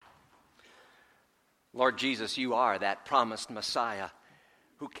Lord Jesus, you are that promised Messiah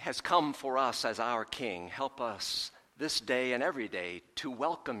who has come for us as our King. Help us this day and every day to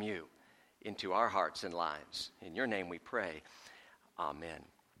welcome you into our hearts and lives. In your name we pray. Amen.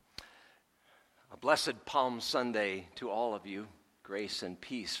 A blessed Palm Sunday to all of you. Grace and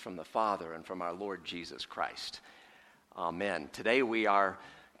peace from the Father and from our Lord Jesus Christ. Amen. Today we are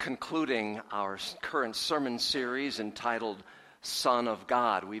concluding our current sermon series entitled Son of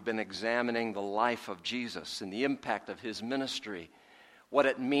God. We've been examining the life of Jesus and the impact of his ministry. What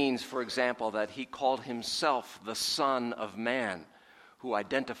it means, for example, that he called himself the Son of Man, who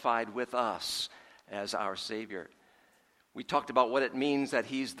identified with us as our Savior. We talked about what it means that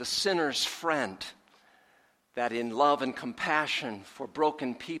he's the sinner's friend, that in love and compassion for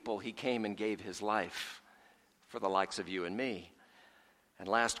broken people, he came and gave his life for the likes of you and me. And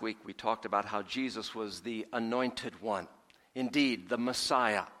last week we talked about how Jesus was the anointed one, indeed the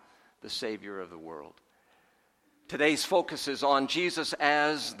Messiah, the Savior of the world. Today's focus is on Jesus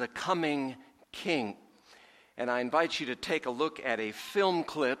as the coming King. And I invite you to take a look at a film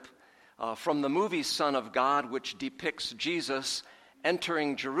clip from the movie Son of God, which depicts Jesus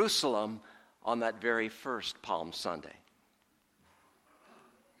entering Jerusalem on that very first Palm Sunday.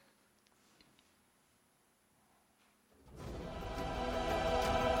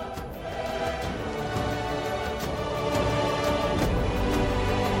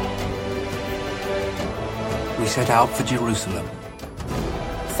 We set out for Jerusalem.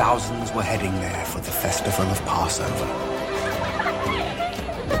 Thousands were heading there for the festival of Passover.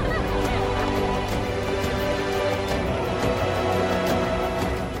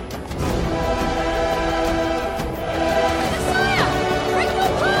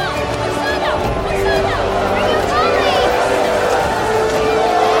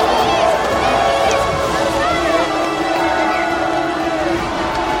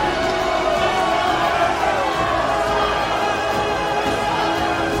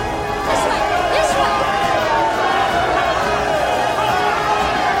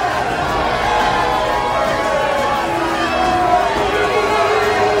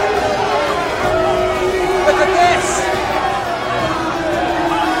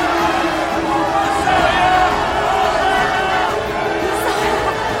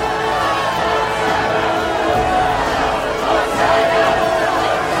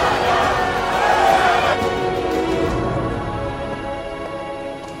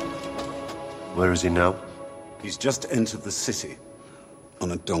 Where is he now? He's just entered the city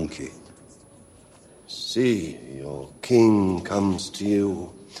on a donkey. See, your king comes to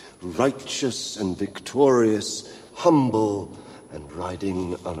you, righteous and victorious, humble and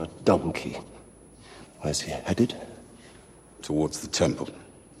riding on a donkey. Where's he headed? Towards the temple.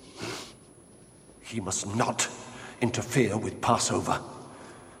 He must not interfere with Passover.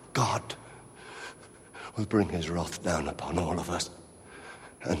 God will bring his wrath down upon all of us.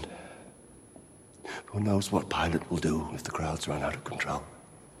 And who knows what Pilate will do if the crowds run out of control.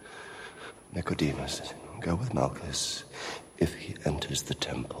 Nicodemus, go with Malchus. If he enters the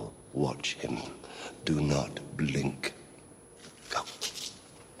temple, watch him. Do not blink. Go.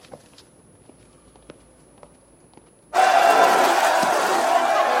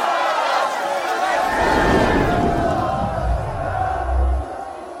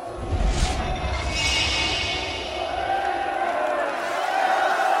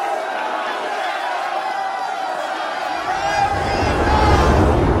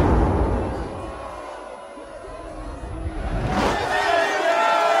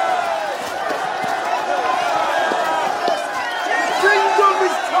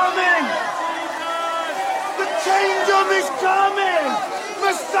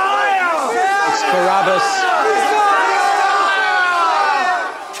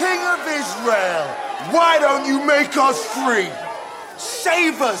 Why don't you make us free?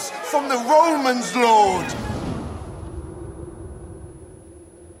 Save us from the Romans, Lord!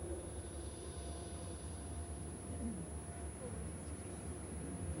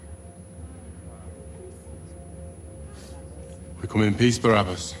 We come in peace,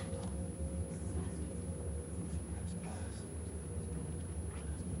 Barabbas.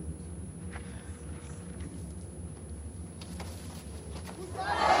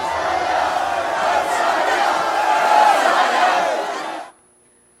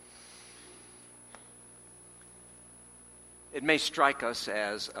 It may strike us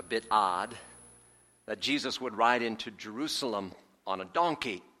as a bit odd that Jesus would ride into Jerusalem on a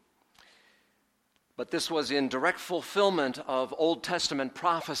donkey. But this was in direct fulfillment of Old Testament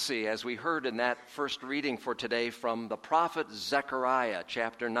prophecy, as we heard in that first reading for today from the prophet Zechariah,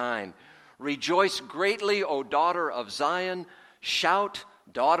 chapter 9. Rejoice greatly, O daughter of Zion. Shout,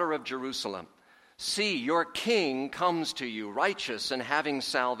 daughter of Jerusalem. See, your king comes to you, righteous and having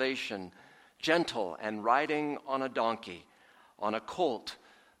salvation, gentle and riding on a donkey, on a colt,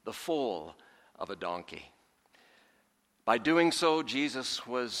 the foal of a donkey." By doing so, Jesus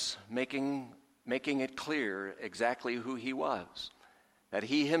was making it clear exactly who he was, that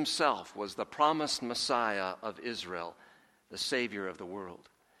he himself was the promised Messiah of Israel, the Savior of the world.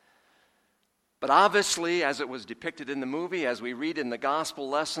 But obviously, as it was depicted in the movie, as we read in the gospel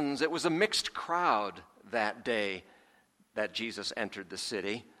lessons, it was a mixed crowd that day that Jesus entered the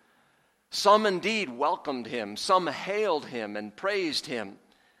city. Some indeed welcomed him, some hailed him and praised him,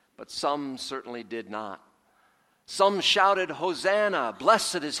 but some certainly did not. Some shouted, "Hosanna,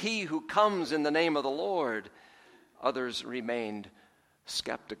 blessed is he who comes in the name of the Lord." Others remained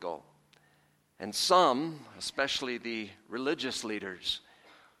skeptical. And some, especially the religious leaders,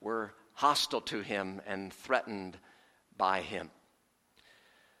 were hostile to him and threatened by him.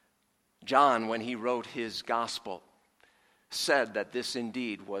 John, when he wrote his gospel, said that this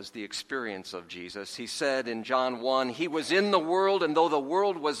indeed was the experience of Jesus. He said in John 1, "He was in the world, and though the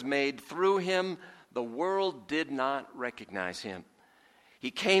world was made through him, the world did not recognize him.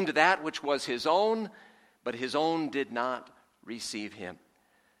 He came to that which was his own, but his own did not receive him.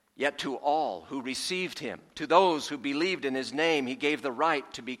 Yet to all who received him, to those who believed in his name, he gave the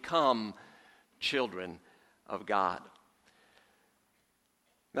right to become children of God."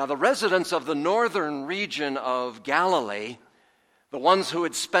 Now, the residents of the northern region of Galilee, the ones who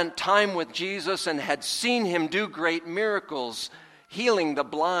had spent time with Jesus and had seen him do great miracles, healing the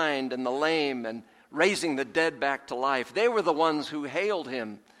blind and the lame and raising the dead back to life, they were the ones who hailed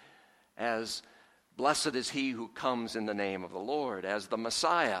him as blessed is he who comes in the name of the Lord, as the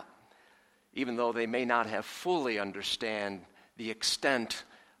Messiah, even though they may not have fully understand the extent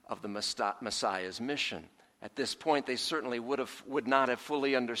of the Messiah's mission. At this point, they certainly would not have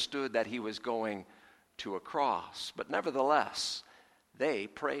fully understood that he was going to a cross. But nevertheless, they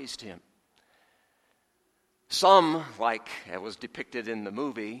praised him. Some, like it was depicted in the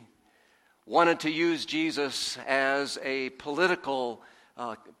movie, wanted to use Jesus as a political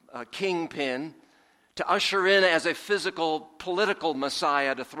kingpin to usher in as a physical political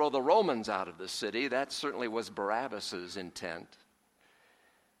Messiah to throw the Romans out of the city. That certainly was Barabbas's intent.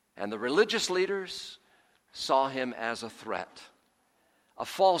 And the religious leaders saw him as a threat, a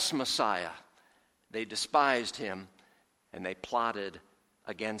false Messiah. They despised him and they plotted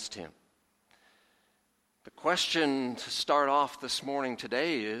against him. The question to start off this morning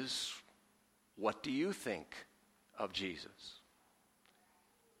today is, what do you think of Jesus?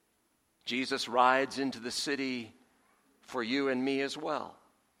 Jesus rides into the city for you and me as well.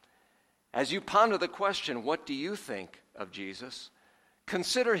 As you ponder the question, what do you think of Jesus?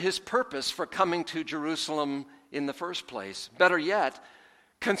 Consider his purpose for coming to Jerusalem in the first place. Better yet,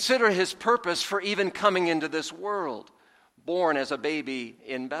 consider his purpose for even coming into this world, born as a baby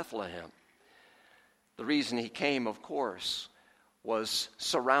in Bethlehem. The reason he came, of course, was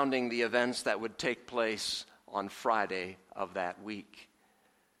surrounding the events that would take place on Friday of that week,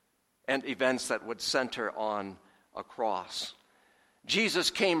 and events that would center on a cross. Jesus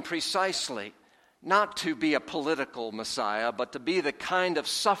came precisely not to be a political Messiah, but to be the kind of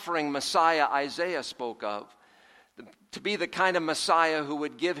suffering Messiah Isaiah spoke of, to be the kind of Messiah who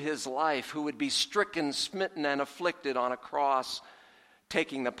would give his life, who would be stricken, smitten, and afflicted on a cross,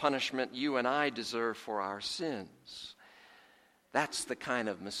 taking the punishment you and I deserve for our sins. That's the kind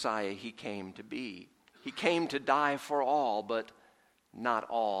of Messiah he came to be. He came to die for all, but not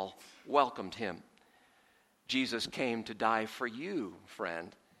all welcomed him. Jesus came to die for you,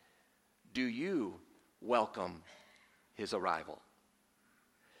 friend. Do you welcome his arrival?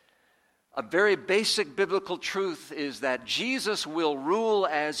 A very basic biblical truth is that Jesus will rule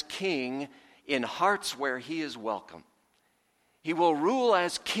as king in hearts where he is welcome. He will rule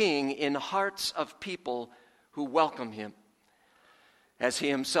as king in hearts of people who welcome him. As he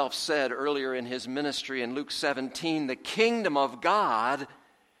himself said earlier in his ministry in Luke 17, the kingdom of God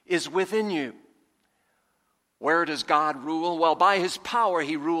is within you. Where does God rule? Well, by his power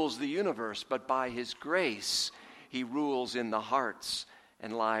he rules the universe, but by his grace he rules in the hearts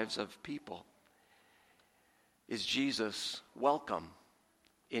and lives of people. Is Jesus welcome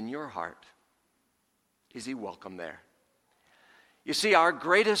in your heart? Is he welcome there? You see, our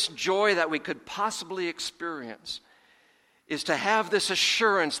greatest joy that we could possibly experience is to have this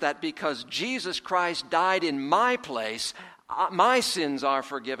assurance that because Jesus Christ died in my place, my sins are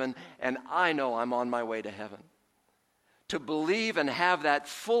forgiven, and I know I'm on my way to heaven. To believe and have that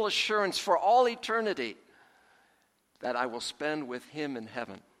full assurance for all eternity that I will spend with him in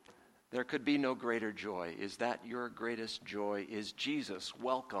heaven. There could be no greater joy. Is that your greatest joy? Is Jesus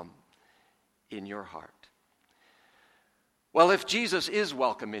welcome in your heart? Well, if Jesus is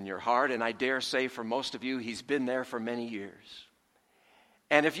welcome in your heart, and I dare say for most of you, he's been there for many years,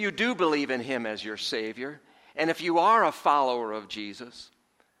 and if you do believe in him as your Savior, and if you are a follower of Jesus,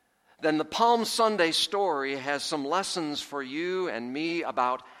 then the Palm Sunday story has some lessons for you and me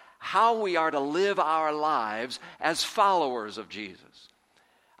about how we are to live our lives as followers of Jesus.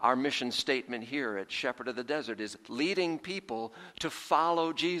 Our mission statement here at Shepherd of the Desert is leading people to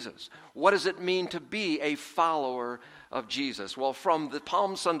follow Jesus. What does it mean to be a follower of Jesus? Well, from the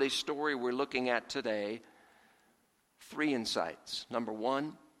Palm Sunday story we're looking at today, 3 insights. Number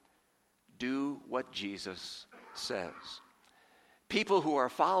 1, do what Jesus says. People who are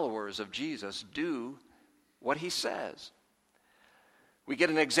followers of Jesus do what he says. We get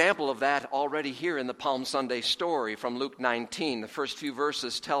an example of that already here in the Palm Sunday story from Luke 19. The first few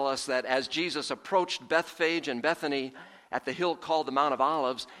verses tell us that as Jesus approached Bethphage and Bethany at the hill called the Mount of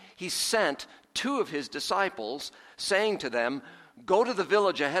Olives, he sent 2 of his disciples, saying to them, "Go to the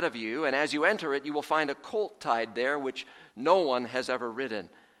village ahead of you, and as you enter it, you will find a colt tied there, which no one has ever ridden.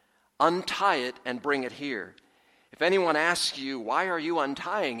 Untie it and bring it here. If anyone asks you, 'Why are you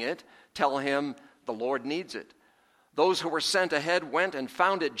untying it?' tell him, 'The Lord needs it.'" Those who were sent ahead went and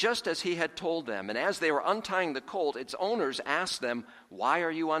found it just as he had told them. And as they were untying the colt, its owners asked them, "Why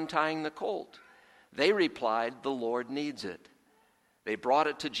are you untying the colt?" They replied, "The Lord needs it." They brought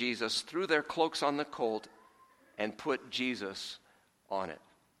it to Jesus, threw their cloaks on the colt, and put Jesus on it.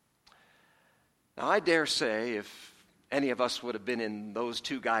 Now, I dare say if any of us would have been in those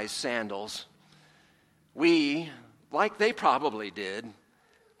 2 guys' sandals, we, like they probably did,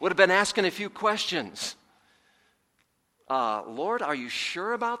 would have been asking a few questions. Lord, are you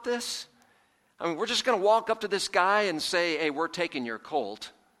sure about this? I mean, we're just going to walk up to this guy and say, "Hey, we're taking your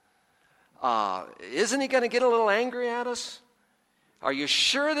colt." Isn't he going to get a little angry at us? Are you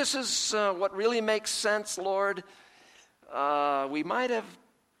sure this is what really makes sense, Lord? We might have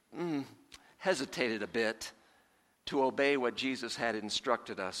hesitated a bit to obey what Jesus had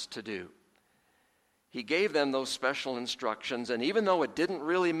instructed us to do. He gave them those special instructions, and even though it didn't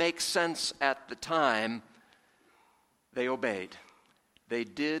really make sense at the time, they obeyed. They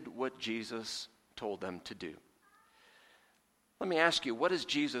did what Jesus told them to do. Let me ask you, what is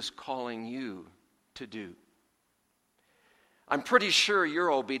Jesus calling you to do? I'm pretty sure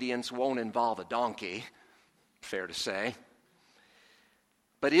your obedience won't involve a donkey, fair to say.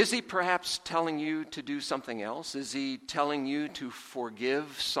 But is he perhaps telling you to do something else? Is he telling you to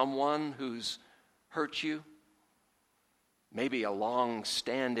forgive someone who's hurt you? Maybe a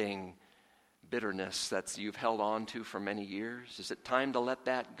long-standing bitterness that you've held on to for many years. Is it time to let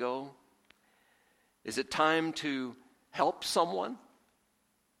that go? Is it time to help someone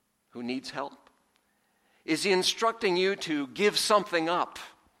who needs help? Is he instructing you to give something up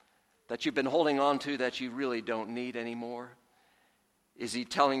that you've been holding on to that you really don't need anymore? Is he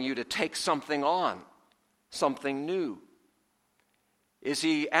telling you to take something on, something new? Is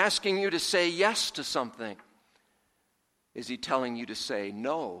he asking you to say yes to something? Is he telling you to say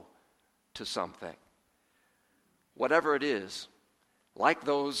no to something? Whatever it is, like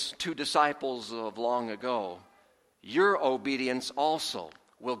those 2 disciples of long ago, your obedience also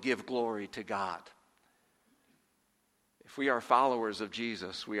will give glory to God. If we are followers of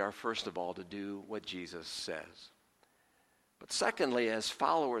Jesus, we are first of all to do what Jesus says. But secondly, as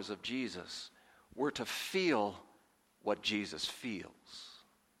followers of Jesus, we're to feel what Jesus feels.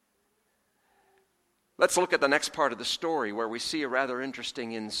 Let's look at the next part of the story where we see a rather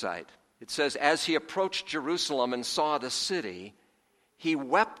interesting insight. It says, as he approached Jerusalem and saw the city, he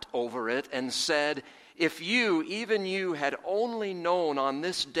wept over it and said, "If you, even you, had only known on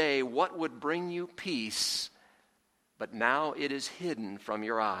this day what would bring you peace, but now it is hidden from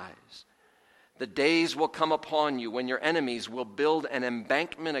your eyes. The days will come upon you when your enemies will build an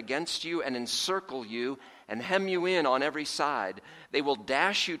embankment against you and encircle you and hem you in on every side. They will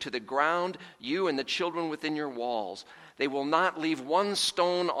dash you to the ground, you and the children within your walls. They will not leave one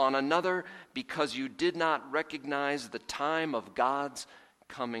stone on another because you did not recognize the time of God's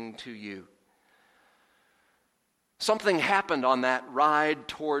coming to you." Something happened on that ride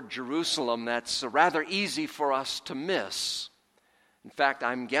toward Jerusalem that's rather easy for us to miss. In fact,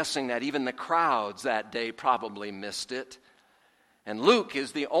 I'm guessing that even the crowds that day probably missed it. And Luke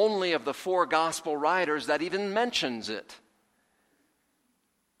is the only of the 4 gospel writers that even mentions it.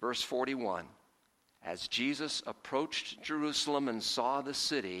 Verse 41, as Jesus approached Jerusalem and saw the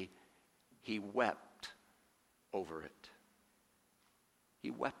city, he wept over it. He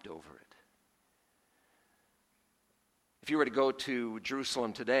wept over it. If you were to go to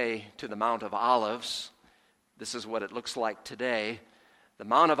Jerusalem today, to the Mount of Olives, this is what it looks like today. The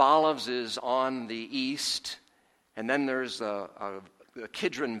Mount of Olives is on the east, and then there's the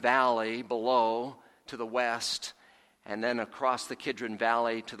Kidron Valley below to the west, and then across the Kidron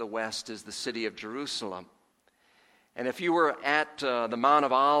Valley to the west is the city of Jerusalem. And if you were at the Mount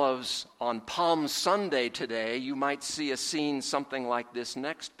of Olives on Palm Sunday today, you might see a scene something like this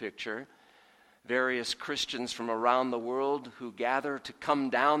next picture. Various Christians from around the world who gather to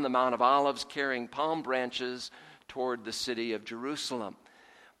come down the Mount of Olives carrying palm branches toward the city of Jerusalem.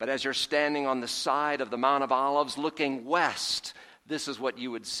 But as you're standing on the side of the Mount of Olives looking west, this is what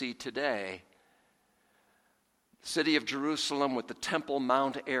you would see today. The city of Jerusalem with the Temple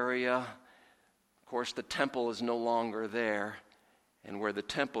Mount area. Of course, the temple is no longer there, and where the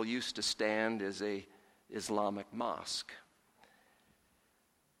temple used to stand is an Islamic mosque.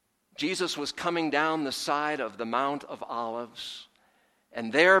 Jesus was coming down the side of the Mount of Olives,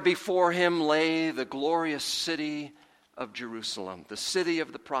 and there before him lay the glorious city of Jerusalem, the city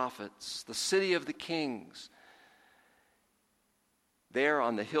of the prophets, the city of the kings. There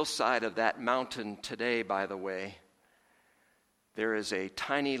on the hillside of that mountain today, by the way, there is a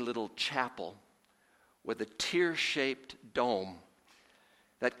tiny little chapel with a tear-shaped dome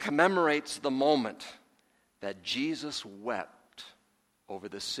that commemorates the moment that Jesus wept over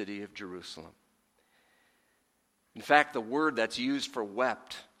the city of Jerusalem. In fact, the word that's used for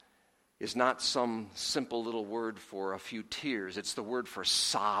wept is not some simple little word for a few tears. It's the word for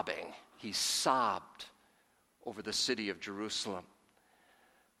sobbing. He sobbed over the city of Jerusalem.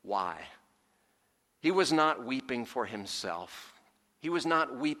 Why? He was not weeping for himself. He was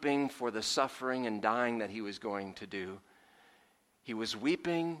not weeping for the suffering and dying that he was going to do. He was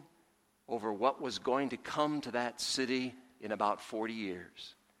weeping over what was going to come to that city in about 40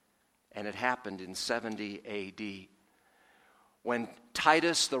 years. And it happened in 70 A.D. When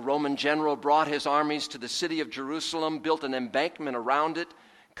Titus, the Roman general, brought his armies to the city of Jerusalem, built an embankment around it,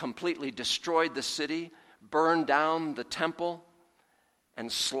 completely destroyed the city, burned down the temple,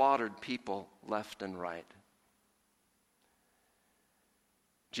 and slaughtered people left and right.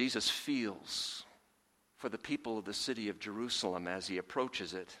 Jesus feels for the people of the city of Jerusalem as he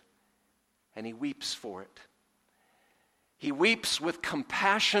approaches it, and he weeps for it. He weeps with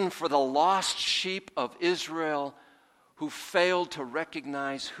compassion for the lost sheep of Israel who failed to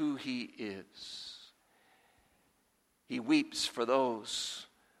recognize who he is. He weeps for those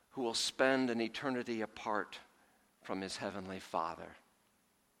who will spend an eternity apart from his heavenly Father.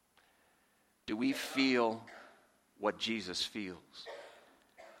 Do we feel what Jesus feels?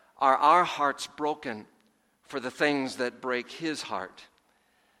 Are our hearts broken for the things that break his heart?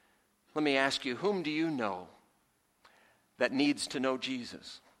 Let me ask you, whom do you know that needs to know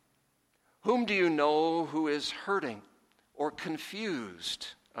Jesus? Whom do you know who is hurting or confused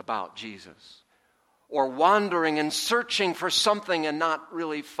about Jesus? Or wandering and searching for something and not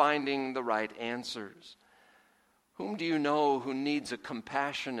really finding the right answers? Whom do you know who needs a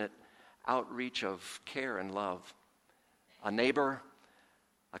compassionate outreach of care and love? A neighbor?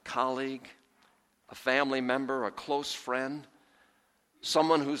 A colleague, a family member, a close friend,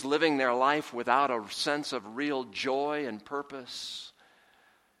 someone who's living their life without a sense of real joy and purpose?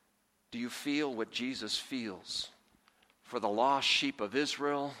 Do you feel what Jesus feels for the lost sheep of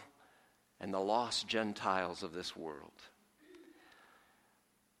Israel and the lost Gentiles of this world?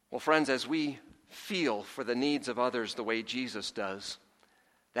 Well, friends, as we feel for the needs of others the way Jesus does,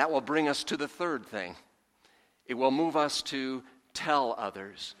 that will bring us to the third thing. It will move us to tell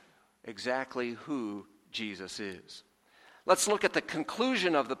others exactly who Jesus is. Let's look at the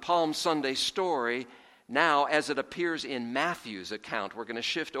conclusion of the Palm Sunday story now as it appears in Matthew's account. We're going to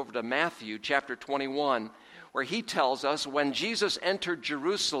shift over to Matthew chapter 21, where he tells us when Jesus entered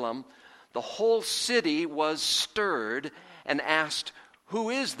Jerusalem, the whole city was stirred and asked, "Who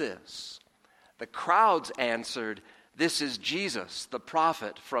is this?" The crowds answered, "This is Jesus, the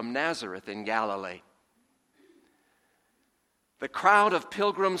prophet from Nazareth in Galilee." The crowd of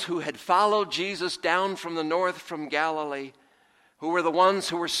pilgrims who had followed Jesus down from the north from Galilee, who were the ones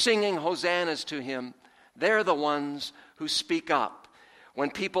who were singing hosannas to him, they're the ones who speak up. When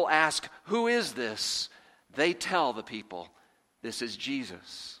people ask, "Who is this?" they tell the people, "This is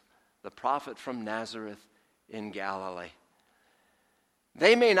Jesus, the prophet from Nazareth in Galilee."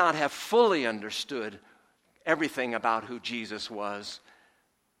 They may not have fully understood everything about who Jesus was,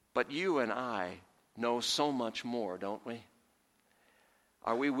 but you and I know so much more, don't we?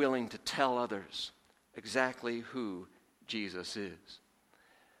 Are we willing to tell others exactly who Jesus is?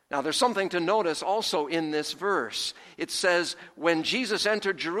 Now, there's something to notice also in this verse. It says, when Jesus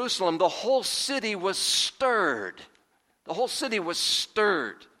entered Jerusalem, the whole city was stirred. The whole city was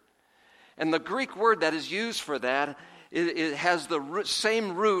stirred. And the Greek word that is used for that It has the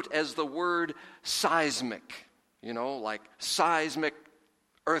same root as the word seismic, like seismic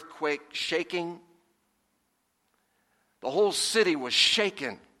earthquake shaking. The whole city was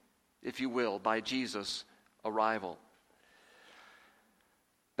shaken, if you will, by Jesus' arrival.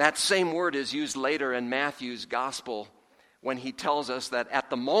 That same word is used later in Matthew's gospel when he tells us that at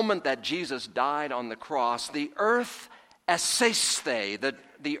the moment that Jesus died on the cross, the earth eseste,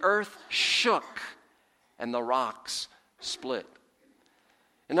 the earth shook and the rocks split.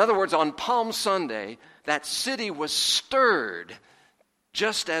 In other words, on Palm Sunday, that city was stirred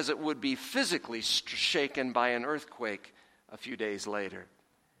just as it would be physically shaken by an earthquake a few days later.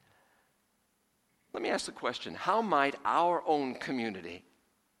 Let me ask the question, how might our own community,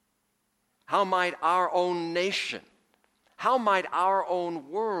 how might our own nation, how might our own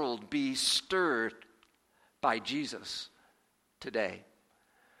world be stirred by Jesus today?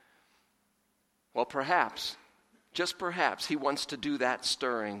 Well, perhaps, just perhaps, he wants to do that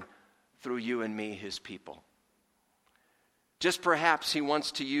stirring through you and me, his people. Just perhaps he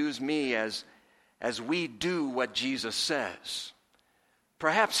wants to use me as we do what Jesus says.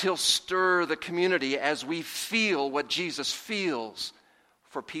 Perhaps he'll stir the community as we feel what Jesus feels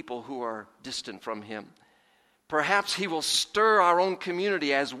for people who are distant from him. Perhaps he will stir our own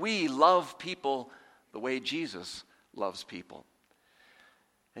community as we love people the way Jesus loves people.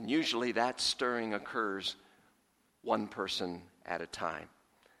 And usually that stirring occurs one person at a time.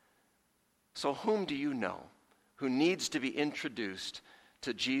 So whom do you know who needs to be introduced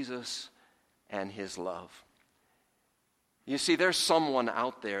to Jesus and his love? You see, there's someone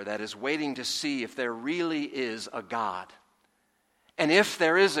out there that is waiting to see if there really is a God. And if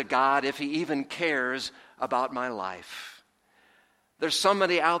there is a God, if he even cares about my life. There's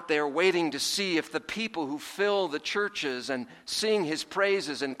somebody out there waiting to see if the people who fill the churches and sing his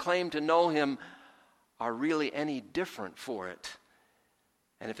praises and claim to know him are really any different for it,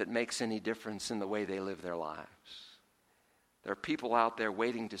 and if it makes any difference in the way they live their lives. There are people out there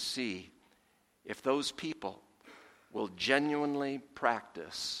waiting to see if those people will genuinely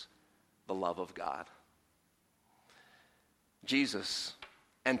practice the love of God. Jesus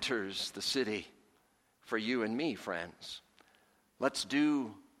enters the city for you and me, friends. Let's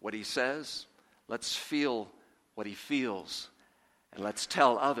do what he says. Let's feel what he feels. And let's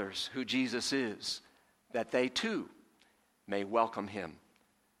tell others who Jesus is, that they too may welcome him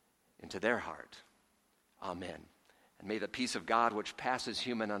into their heart. Amen. And may the peace of God, which passes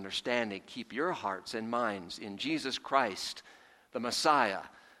human understanding, keep your hearts and minds in Jesus Christ, the Messiah,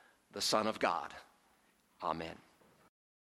 the Son of God. Amen.